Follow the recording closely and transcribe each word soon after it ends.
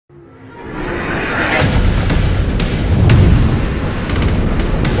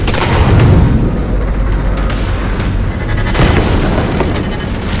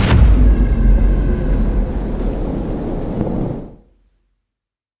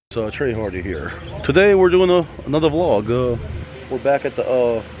Trey Hardy here. Today we're doing another vlog. We're back at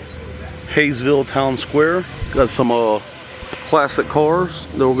the Hayesville Town Square. Got some classic cars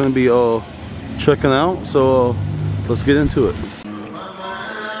that we're going to be checking out. So let's get into it.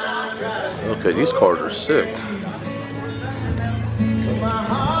 Okay, these cars are sick.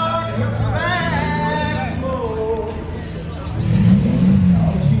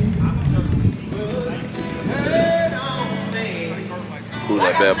 Ooh,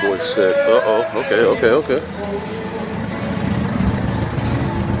 that bad boy's sick. Uh-oh. Okay.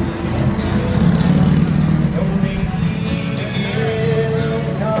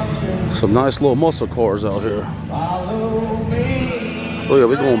 Some nice little muscle cars out here. Oh yeah,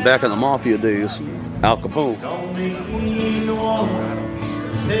 we're going back in the mafia days. Al Capone.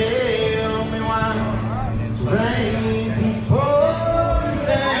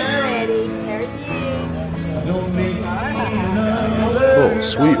 Oh,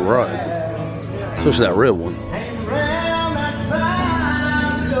 sweet ride. Especially that red one.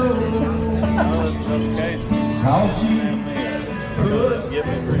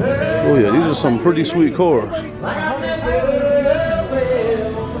 Oh yeah, these are some pretty sweet cars.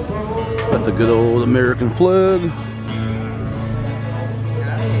 Got the good old American flag.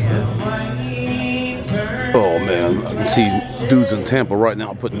 Oh man, I can see dudes in Tampa right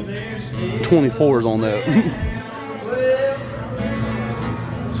now putting 24s on that.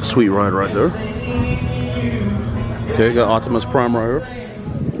 Sweet ride right there. Okay, got Optimus Prime right here.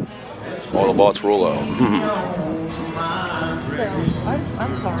 Autobots roll out.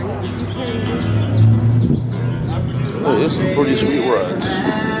 I'm sorry. Oh, there's some pretty sweet rides.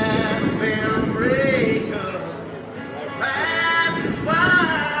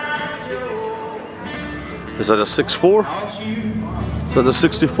 Is that a 6.4? Is that a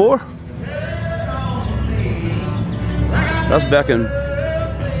 64? That's back in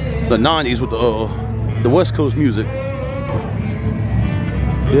the 90s with the West Coast music.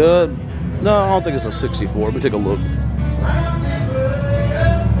 Yeah, no, I don't think it's a 64. Let me take a look.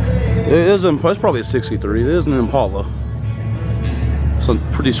 It's probably a 63. It is an Impala. Some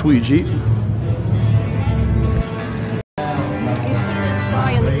pretty sweet Jeep. You see this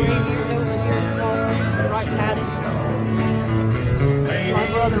guy in the graveyard over here, right Patty's? My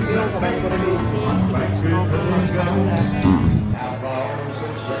brother built it over to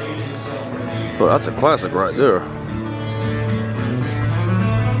Oh, that's a classic right there.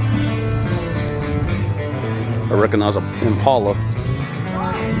 I recognize an Impala.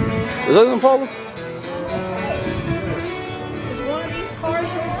 Is that an Impala? Is one of these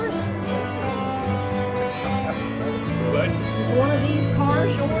cars yours? What? Is one of these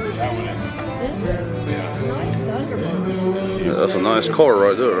cars yours? That one is. Is it? Yeah. Nice Thunderbird. Yeah, that's a nice car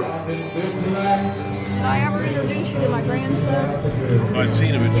right there. Did I ever introduce you to my grandson? I'd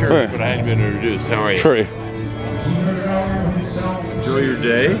seen him at church, Hey. but I hadn't been introduced. How are you? Trey. Enjoy your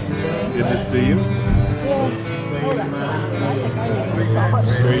day. Good to see you. Yeah. Oh, that's right. I think I know this much.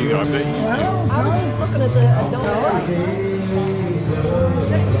 There you go. I bet you. I was just looking at the adult side.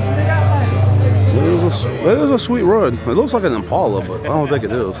 It is a sweet ride. It looks like an Impala, but I don't think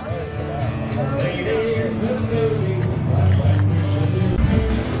it is.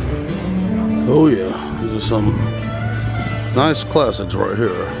 Oh yeah, these are some nice classics right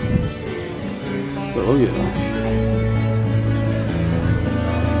here. Oh yeah.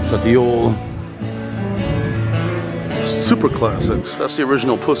 Got the old super classics. That's the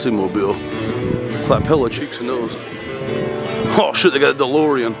original Pussy Mobile. Clap hella cheeks in those. Oh shit, they got a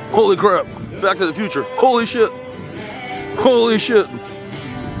DeLorean. Holy crap. Back to the Future. Holy shit. Holy shit.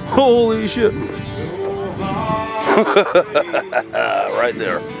 Holy shit. Right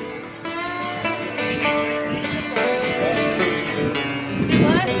there.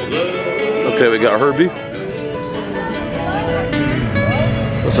 Okay, we got Herbie.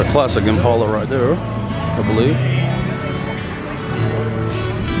 That's a classic Impala right there, I believe.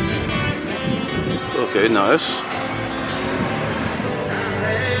 Okay, nice.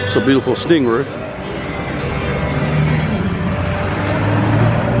 It's a beautiful Stingray.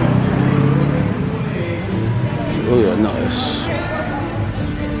 Oh yeah, nice.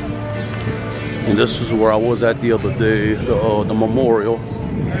 And this is where I was at the other day, the memorial.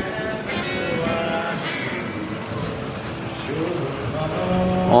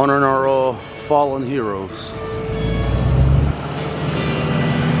 Honoring our fallen heroes.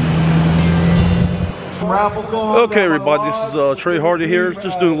 Okay everybody, this is Trey Hardy here,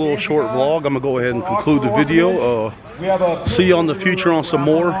 just doing a little short vlog. I'm going to go ahead and conclude the video. See you on the future on some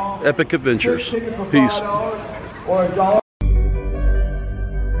more epic adventures. Peace.